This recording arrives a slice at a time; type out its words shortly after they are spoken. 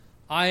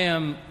I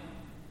am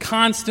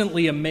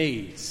constantly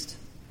amazed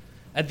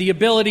at the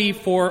ability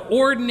for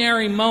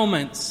ordinary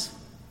moments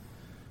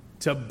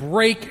to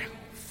break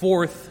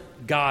forth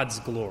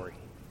God's glory.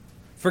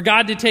 For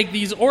God to take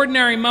these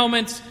ordinary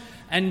moments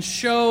and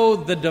show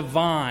the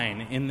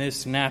divine in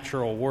this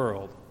natural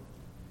world.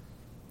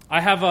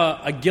 I have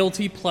a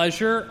guilty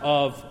pleasure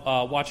of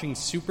watching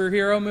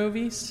superhero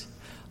movies.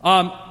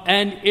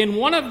 And in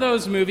one of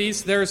those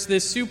movies, there's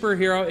this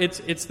superhero.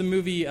 It's the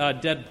movie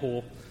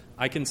Deadpool.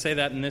 I can say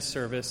that in this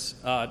service.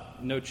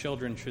 No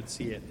children should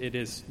see it. It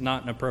is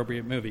not an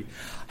appropriate movie.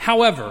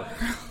 However,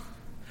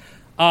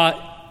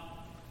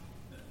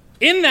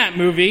 in that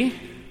movie,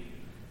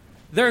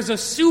 there's a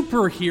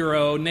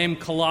superhero named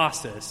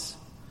Colossus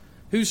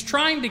who's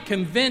trying to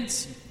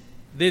convince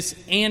this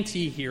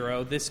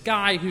anti-hero, this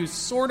guy who's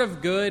sort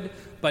of good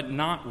but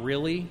not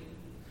really,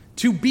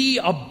 to be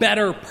a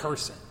better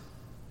person.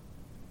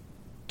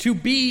 To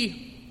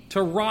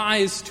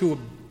rise to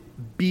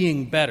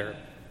being better.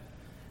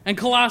 And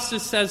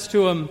Colossus says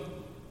to him,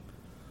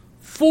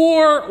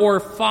 4 or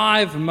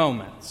 5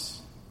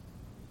 moments.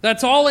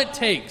 That's all it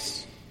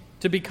takes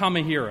to become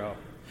a hero.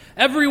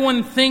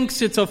 Everyone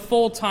thinks it's a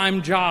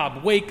full-time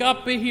job. Wake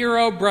up a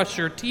hero, brush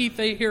your teeth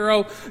a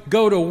hero,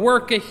 go to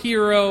work a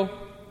hero.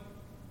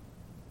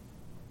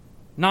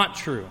 Not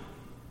true.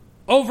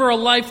 Over a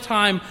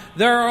lifetime,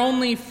 there are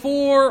only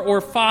 4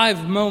 or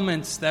 5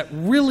 moments that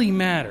really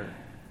matter.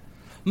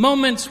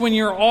 Moments when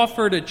you're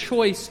offered a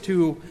choice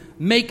to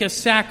make a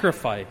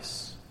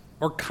sacrifice,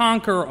 or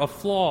conquer a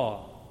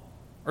flaw,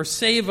 or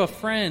save a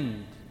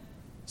friend,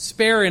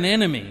 spare an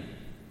enemy.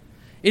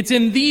 It's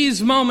in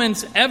these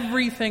moments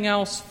everything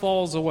else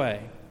falls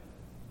away.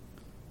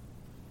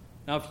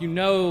 Now, if you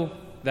know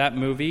that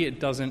movie,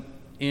 it doesn't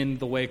end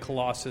the way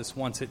Colossus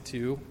wants it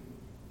to.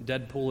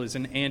 Deadpool is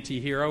an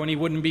anti-hero, and he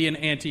wouldn't be an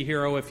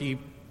anti-hero if he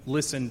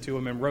listened to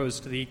him and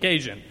rose to the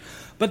occasion.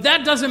 But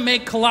that doesn't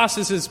make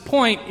Colossus's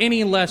point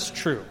any less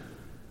true.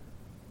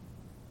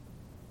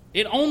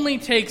 It only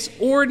takes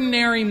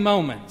ordinary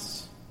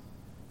moments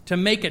to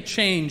make a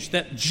change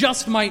that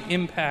just might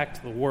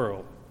impact the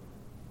world.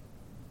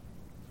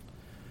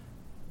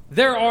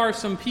 There are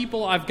some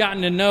people I've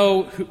gotten to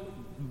know who,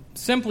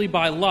 simply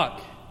by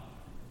luck,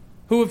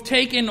 who have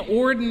taken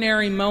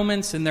ordinary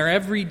moments in their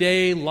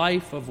everyday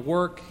life of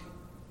work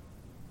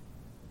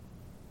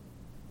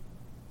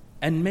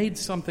and made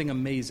something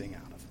amazing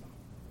out of them.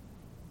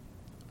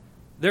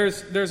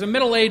 There's a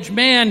middle-aged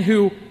man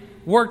who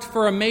worked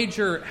for a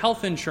major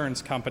health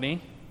insurance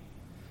company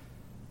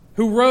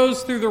who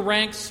rose through the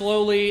ranks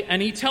slowly,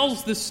 and he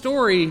tells the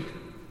story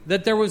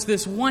that there was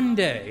this one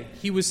day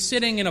he was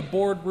sitting in a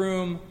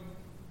boardroom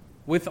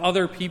with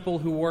other people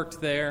who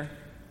worked there,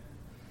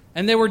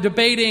 and they were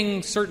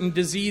debating certain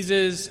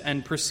diseases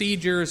and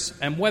procedures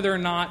and whether or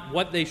not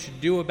what they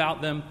should do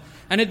about them.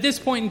 And at this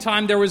point in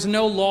time, there was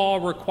no law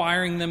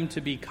requiring them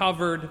to be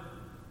covered.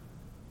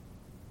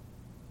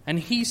 And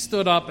he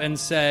stood up and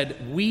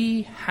said,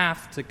 "We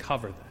have to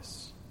cover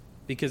this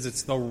because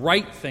it's the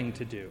right thing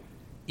to do,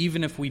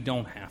 even if we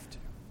don't have to."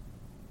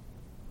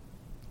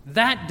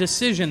 That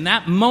decision,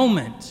 that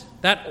moment,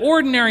 that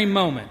ordinary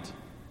moment,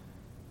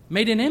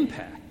 made an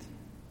impact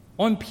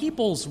on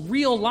people's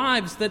real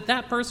lives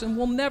that person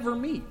will never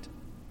meet.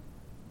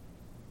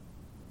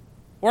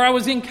 Or I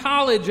was in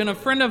college and a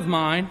friend of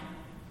mine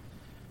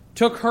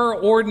took her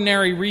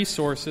ordinary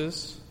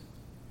resources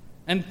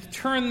and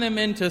turned them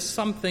into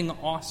something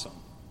awesome.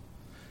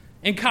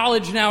 In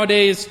college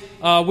nowadays,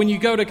 when you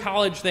go to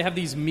college, they have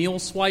these meal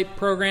swipe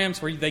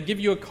programs where they give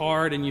you a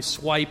card and you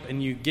swipe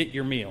and you get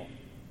your meal.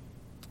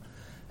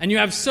 And you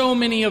have so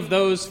many of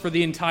those for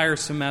the entire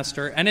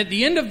semester. And at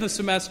the end of the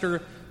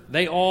semester,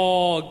 they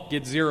all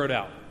get zeroed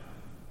out.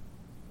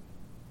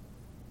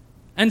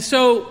 And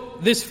so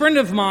this friend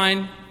of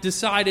mine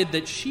decided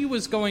that she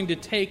was going to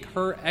take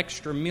her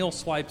extra meal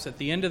swipes at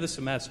the end of the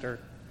semester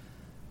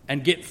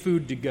and get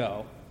food to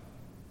go.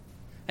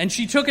 And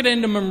she took it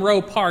into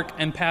Monroe Park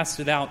and passed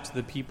it out to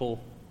the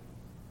people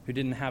who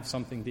didn't have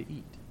something to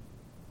eat.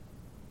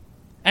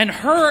 And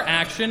her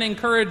action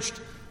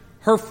encouraged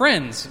her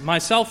friends,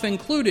 myself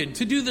included,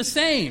 to do the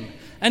same.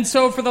 And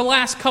so for the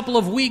last couple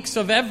of weeks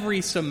of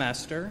every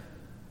semester,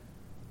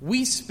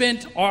 we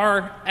spent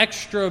our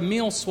extra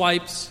meal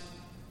swipes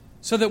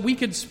so that we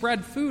could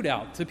spread food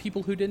out to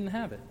people who didn't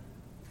have it.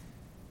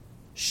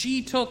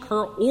 She took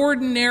her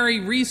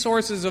ordinary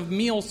resources of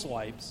meal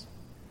swipes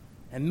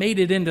and made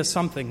it into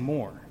something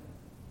more.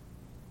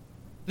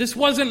 This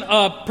wasn't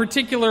a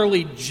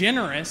particularly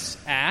generous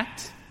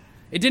act.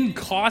 It didn't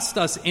cost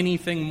us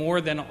anything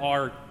more than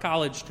our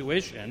college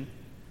tuition.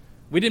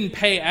 We didn't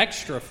pay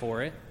extra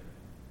for it.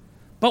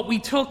 But we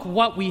took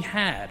what we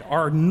had,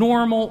 our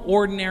normal,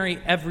 ordinary,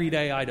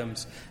 everyday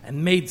items,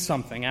 and made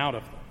something out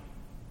of them.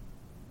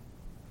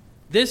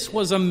 This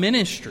was a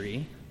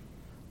ministry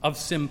of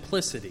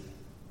simplicity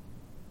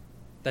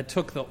that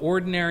took the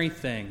ordinary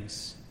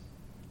things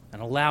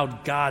and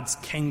allowed God's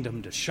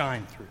kingdom to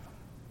shine through them.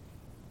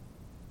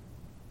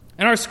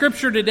 And our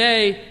scripture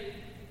today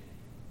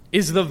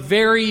is the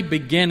very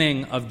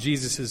beginning of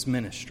Jesus'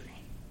 ministry.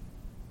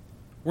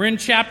 We're in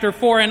chapter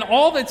 4, and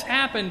all that's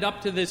happened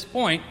up to this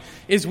point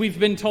is we've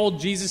been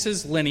told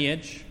Jesus'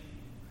 lineage.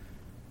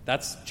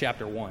 That's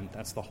chapter 1.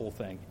 That's the whole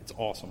thing. It's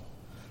awesome.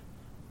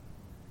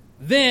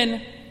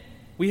 Then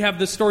we have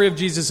the story of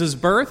Jesus'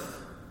 birth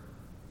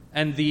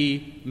and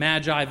the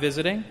Magi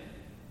visiting.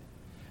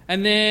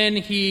 And then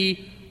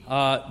he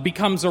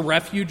becomes a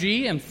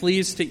refugee and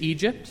flees to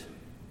Egypt.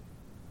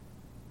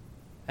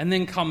 And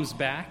then comes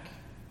back.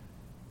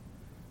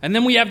 And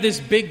then we have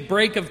this big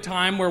break of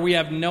time where we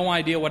have no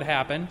idea what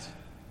happened.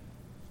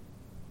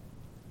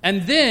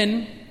 And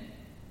then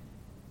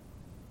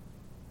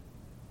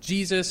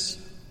Jesus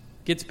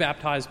gets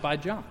baptized by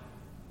John.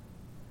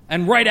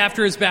 And right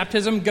after his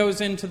baptism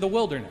goes into the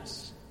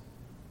wilderness.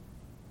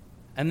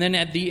 And then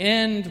at the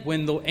end,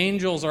 when the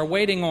angels are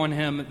waiting on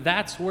him,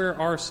 that's where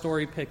our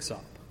story picks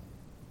up.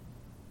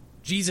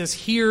 Jesus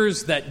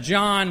hears that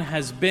John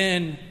has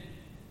been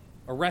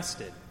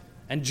arrested.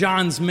 And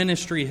John's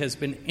ministry has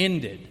been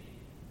ended.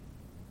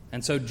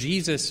 And so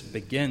Jesus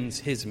begins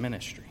his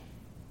ministry.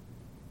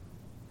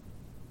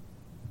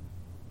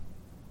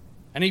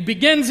 And he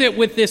begins it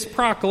with this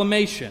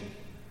proclamation: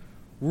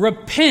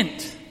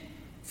 repent,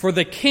 for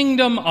the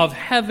kingdom of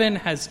heaven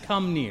has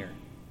come near.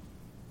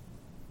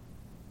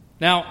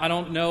 Now, I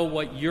don't know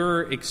what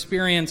your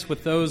experience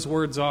with those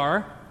words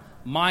are.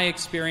 My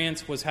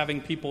experience was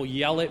having people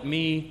yell at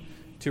me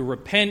to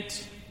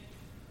repent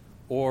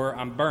or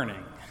I'm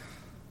burning.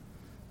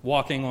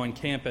 Walking on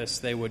campus,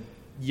 they would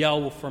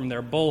yell from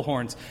their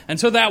bullhorns. And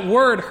so that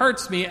word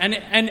hurts me, and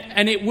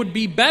it would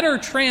be better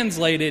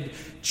translated,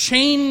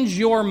 change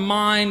your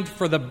mind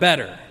for the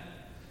better,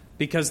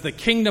 because the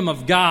kingdom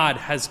of God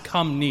has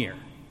come near.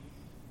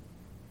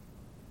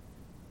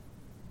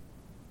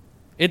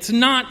 It's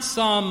not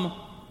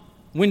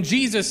when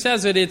Jesus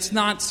says it, it's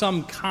not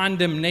some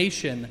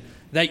condemnation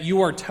that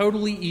you are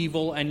totally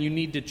evil and you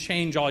need to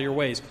change all your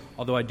ways,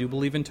 although I do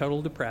believe in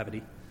total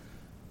depravity.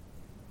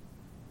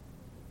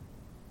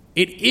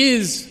 It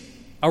is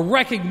a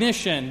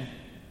recognition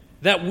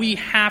that we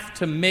have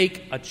to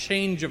make a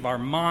change of our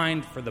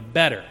mind for the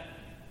better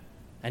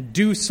and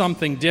do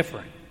something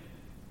different.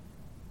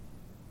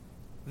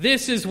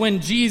 This is when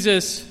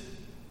Jesus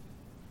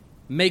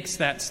makes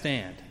that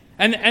stand.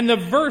 And the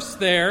verse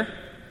there,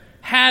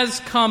 has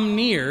come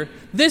near.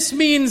 This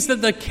means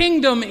that the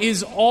kingdom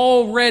is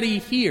already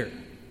here.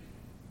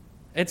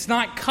 It's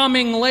not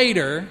coming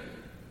later.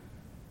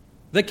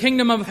 The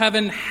kingdom of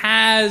heaven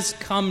has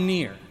come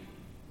near.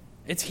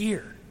 It's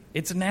here.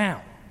 It's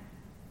now.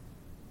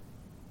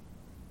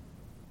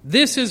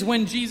 This is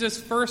when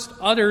Jesus first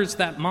utters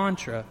that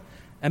mantra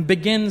and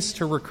begins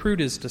to recruit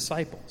his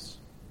disciples.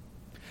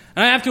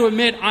 And I have to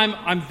admit,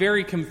 I'm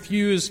very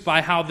confused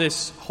by how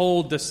this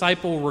whole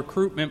disciple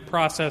recruitment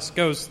process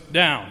goes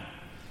down.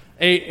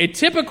 A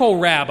typical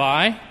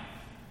rabbi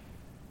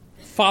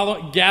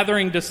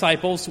gathering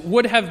disciples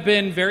would have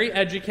been very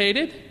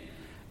educated,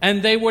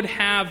 and they would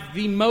have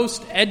the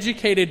most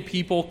educated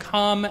people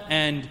come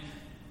and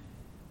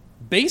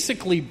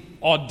basically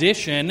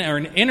audition or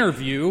an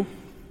interview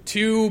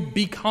to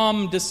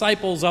become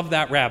disciples of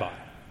that rabbi.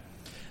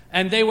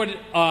 And they would,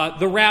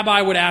 the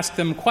rabbi would ask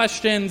them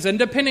questions, and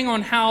depending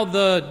on how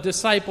the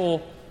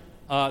disciple,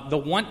 the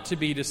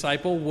want-to-be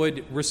disciple,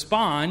 would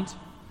respond,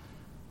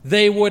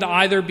 they would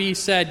either be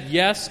said,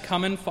 yes,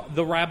 come and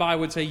the rabbi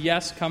would say,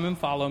 yes, come and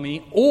follow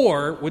me,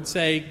 or would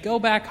say, go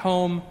back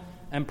home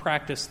and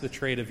practice the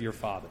trade of your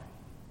father.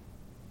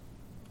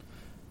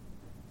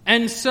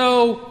 And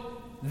so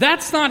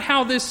that's not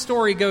how this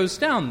story goes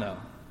down, though.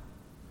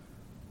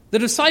 The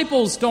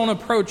disciples don't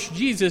approach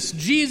Jesus.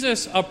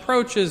 Jesus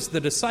approaches the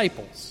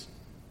disciples.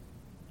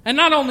 And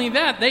not only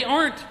that, they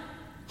aren't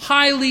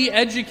highly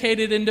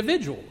educated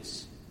individuals.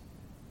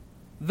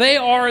 They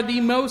are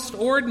the most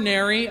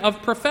ordinary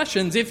of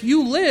professions. If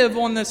you live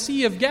on the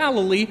Sea of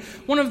Galilee,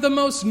 one of the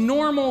most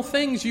normal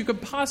things you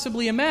could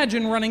possibly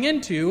imagine running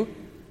into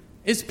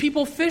is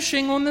people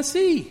fishing on the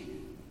sea.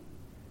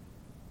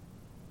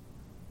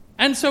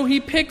 And so he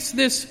picks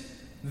this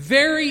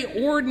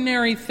very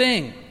ordinary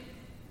thing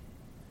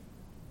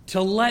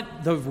to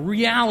let the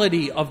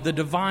reality of the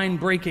divine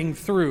breaking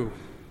through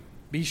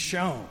be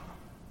shown.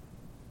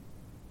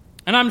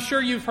 And I'm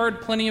sure you've heard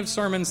plenty of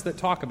sermons that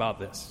talk about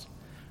this.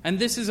 And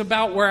this is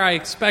about where I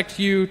expect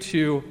you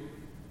to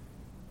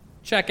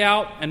check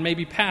out and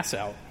maybe pass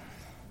out.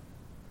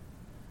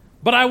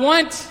 But I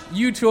want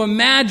you to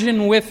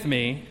imagine with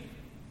me,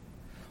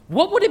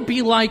 what would it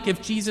be like if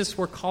Jesus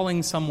were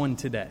calling someone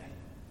today?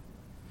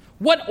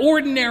 What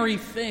ordinary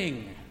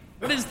thing?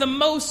 What is the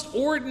most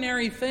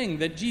ordinary thing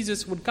that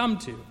Jesus would come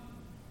to?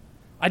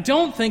 I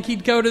don't think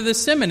he'd go to the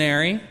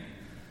seminary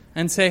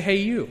and say, hey,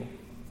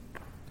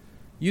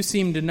 you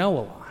seem to know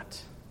a lot.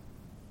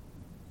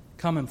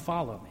 Come and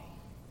follow me.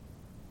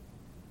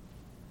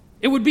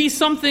 It would be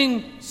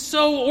something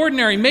so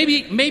ordinary.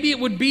 Maybe it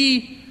would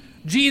be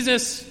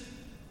Jesus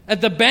at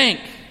the bank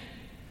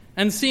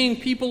and seeing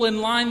people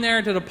in line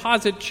there to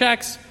deposit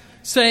checks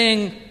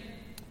saying,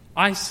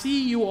 I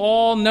see you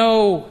all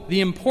know the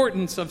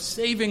importance of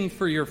saving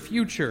for your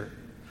future.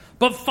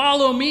 but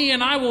follow me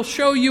and I will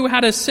show you how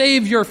to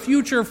save your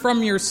future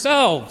from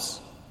yourselves.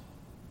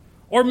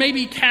 Or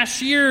maybe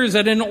cashiers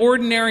at an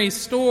ordinary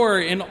store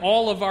in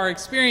all of our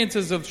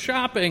experiences of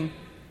shopping.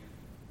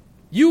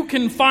 You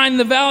can find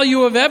the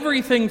value of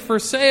everything for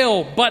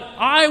sale, but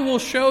I will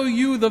show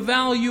you the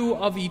value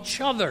of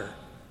each other.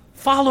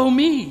 Follow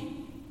me.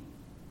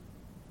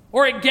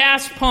 Or at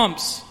gas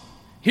pumps,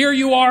 here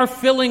you are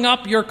filling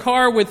up your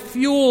car with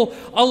fuel.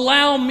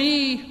 Allow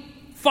me,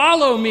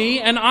 follow me,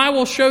 and I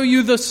will show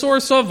you the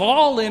source of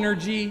all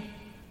energy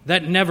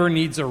that never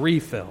needs a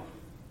refill.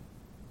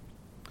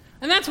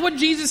 And that's what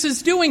Jesus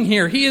is doing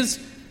here. He is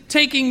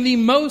taking the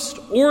most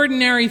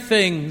ordinary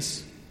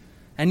things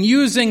and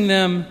using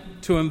them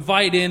to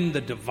invite in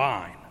the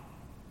divine.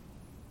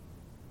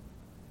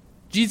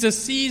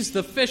 Jesus sees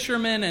the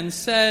fishermen and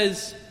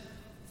says,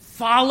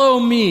 "Follow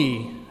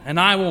me, and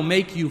I will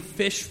make you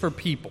fish for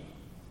people."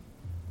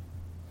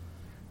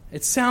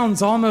 It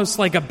sounds almost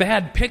like a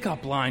bad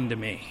pickup line to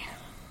me.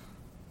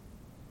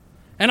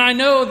 And I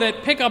know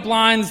that pickup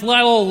lines,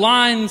 little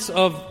lines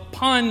of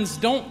puns,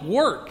 don't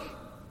work.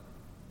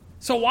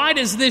 So why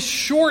does this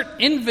short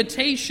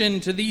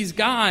invitation to these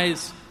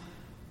guys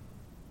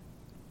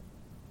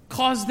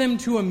cause them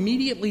to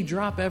immediately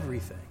drop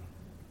everything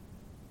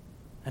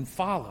and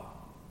follow?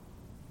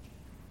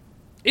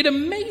 It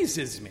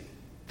amazes me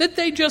that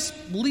they just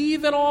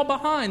leave it all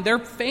behind, their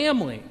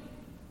family,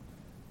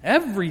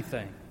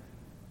 everything.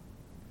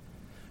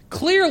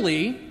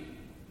 Clearly,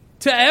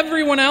 to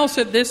everyone else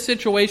at this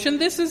situation,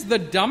 this is the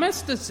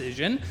dumbest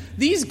decision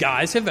these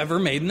guys have ever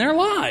made in their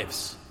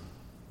lives.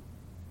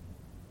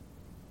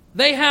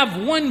 They have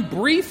one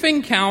brief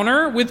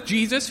encounter with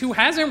Jesus who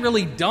hasn't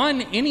really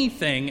done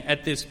anything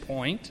at this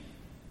point.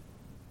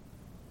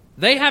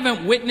 They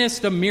haven't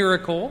witnessed a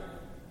miracle.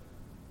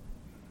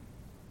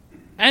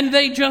 And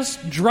they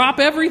just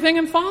drop everything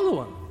and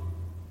follow him.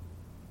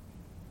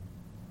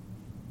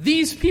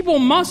 These people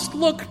must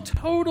look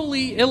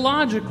totally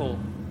illogical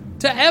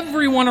to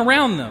everyone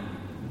around them.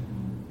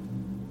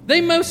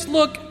 They must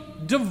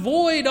look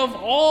devoid of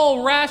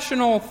all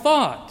rational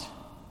thought.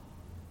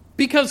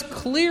 Because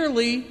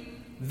clearly,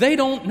 they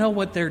don't know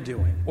what they're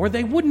doing, or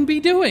they wouldn't be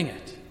doing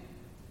it.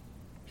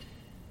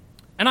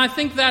 And I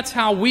think that's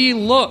how we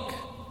look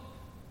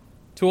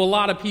to a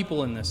lot of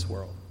people in this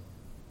world.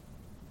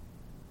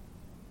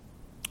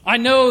 I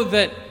know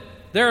that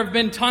there have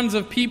been tons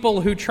of people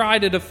who try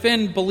to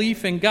defend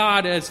belief in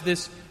God as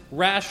this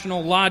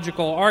rational,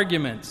 logical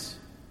arguments.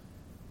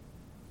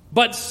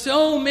 But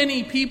so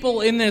many people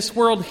in this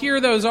world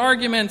hear those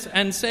arguments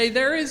and say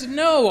there is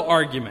no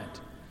argument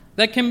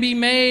that can be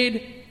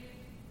made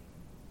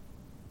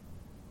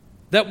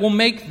that will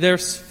make their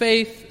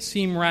faith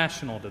seem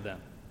rational to them.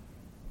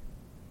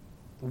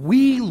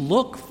 We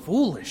look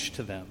foolish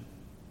to them.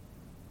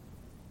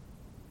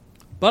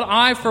 But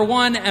I, for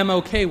one, am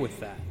okay with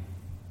that.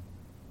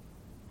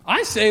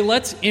 I say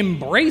let's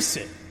embrace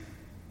it.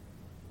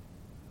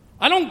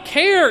 I don't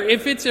care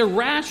if it's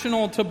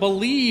irrational to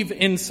believe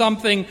in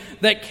something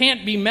that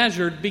can't be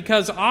measured,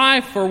 because I,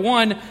 for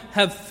one,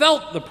 have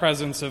felt the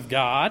presence of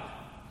God,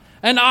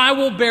 and I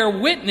will bear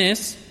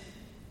witness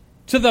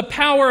to the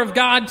power of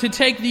God to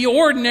take the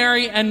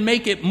ordinary and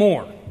make it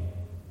more.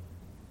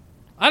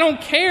 I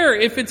don't care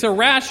if it's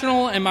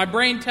irrational and my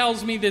brain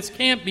tells me this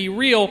can't be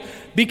real,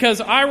 because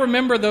I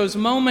remember those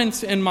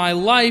moments in my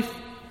life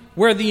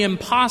where the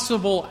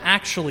impossible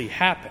actually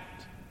happened.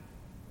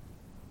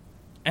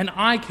 And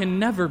I can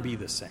never be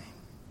the same.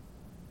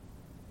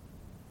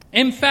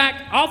 In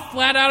fact, I'll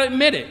flat out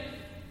admit it.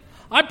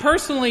 I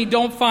personally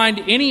don't find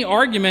any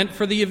argument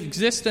for the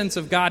existence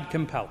of God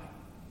compelling.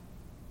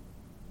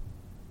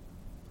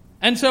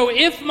 And so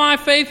if my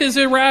faith is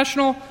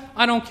irrational,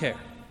 I don't care.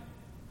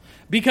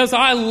 Because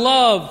I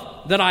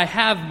love that I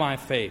have my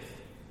faith,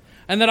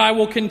 and that I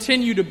will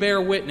continue to bear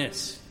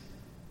witness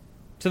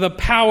to the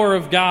power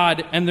of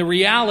God and the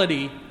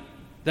reality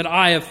that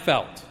I have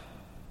felt.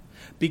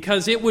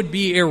 Because it would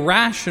be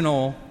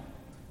irrational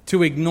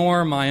to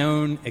ignore my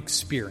own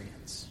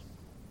experience.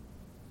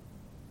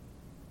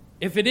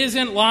 If it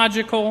isn't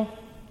logical,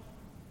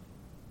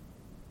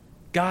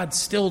 God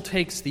still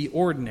takes the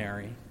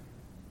ordinary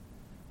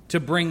to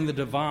bring the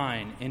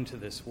divine into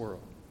this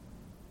world.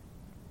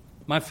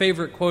 My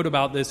favorite quote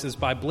about this is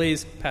by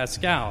Blaise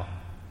Pascal.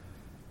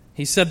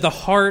 He said, "The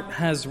heart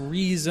has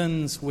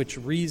reasons which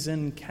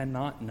reason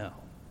cannot know."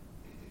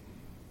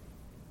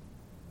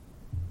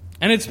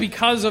 And it's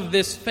because of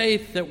this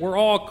faith that we're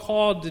all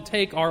called to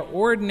take our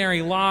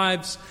ordinary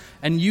lives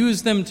and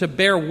use them to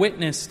bear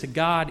witness to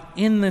God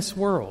in this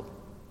world.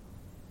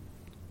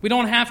 We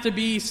don't have to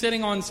be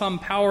sitting on some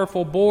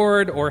powerful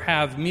board or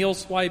have meal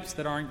swipes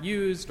that aren't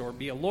used or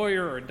be a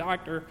lawyer or a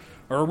doctor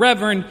or a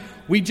reverend.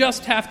 We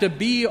just have to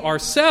be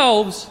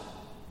ourselves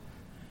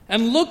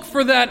and look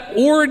for that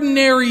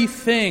ordinary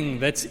thing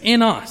that's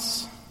in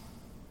us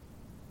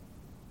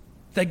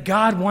that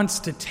God wants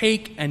to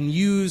take and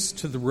use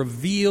to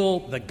reveal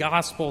the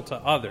gospel to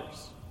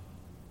others.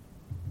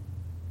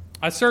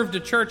 I served a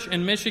church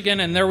in Michigan,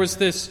 and there was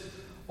this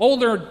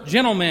older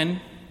gentleman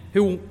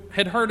who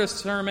had heard a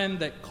sermon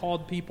that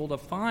called people to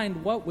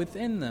find what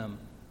within them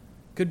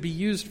could be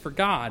used for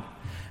God.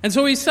 And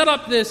so he set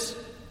up this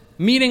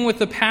meeting with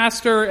the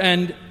pastor,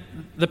 and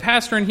the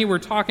pastor and he were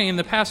talking, and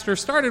the pastor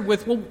started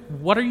with, well,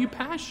 what are you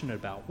passionate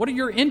about? What are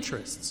your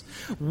interests?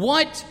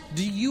 What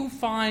do you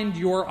find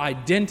your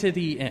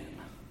identity in?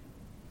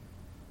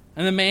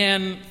 And the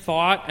man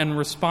thought and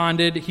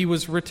responded. He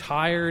was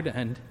retired,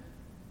 and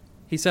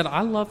he said,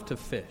 I love to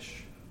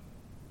fish.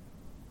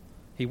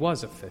 He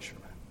was a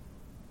fisherman.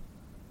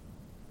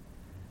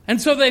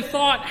 And so they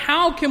thought,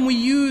 how can we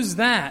use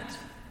that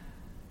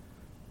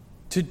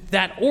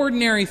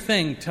ordinary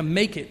thing to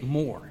make it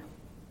more?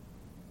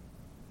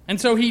 And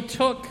so he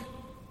took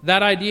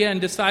that idea and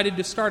decided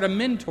to start a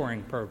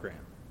mentoring program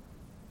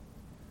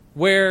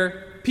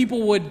where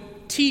people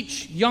would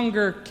teach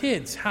younger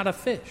kids how to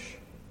fish.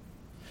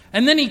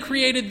 And then he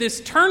created this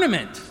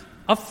tournament,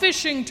 a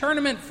fishing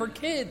tournament for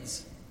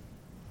kids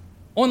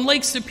on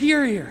Lake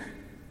Superior.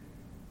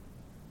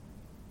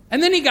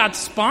 And then he got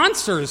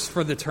sponsors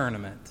for the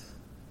tournament.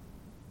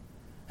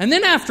 And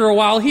then after a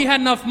while, he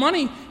had enough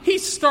money, he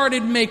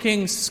started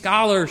making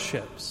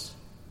scholarships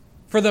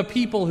for the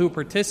people who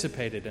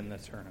participated in the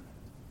tournament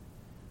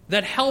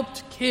that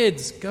helped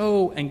kids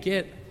go and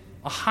get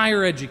a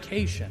higher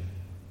education,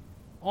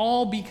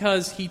 all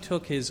because he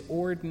took his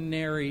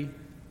ordinary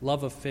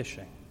love of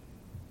fishing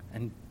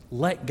and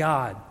let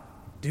God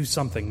do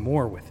something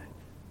more with it.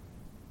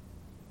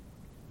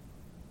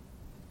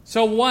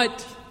 So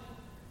what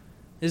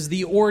is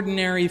the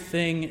ordinary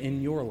thing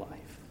in your life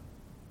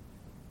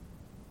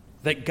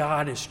that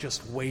God is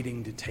just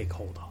waiting to take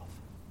hold of?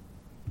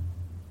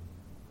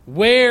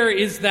 Where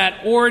is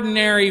that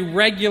ordinary,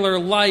 regular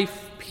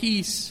life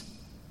piece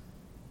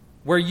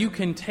where you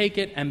can take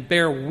it and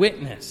bear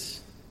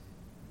witness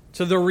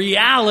to the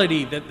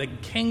reality that the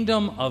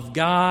kingdom of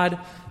God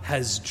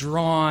has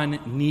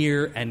drawn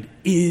near and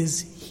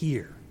is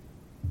here?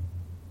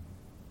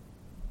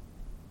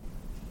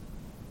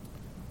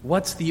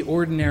 What's the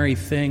ordinary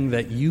thing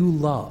that you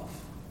love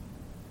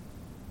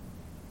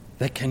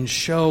that can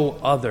show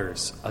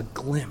others a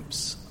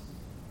glimpse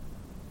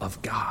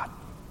of God?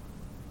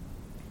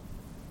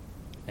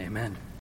 Amen.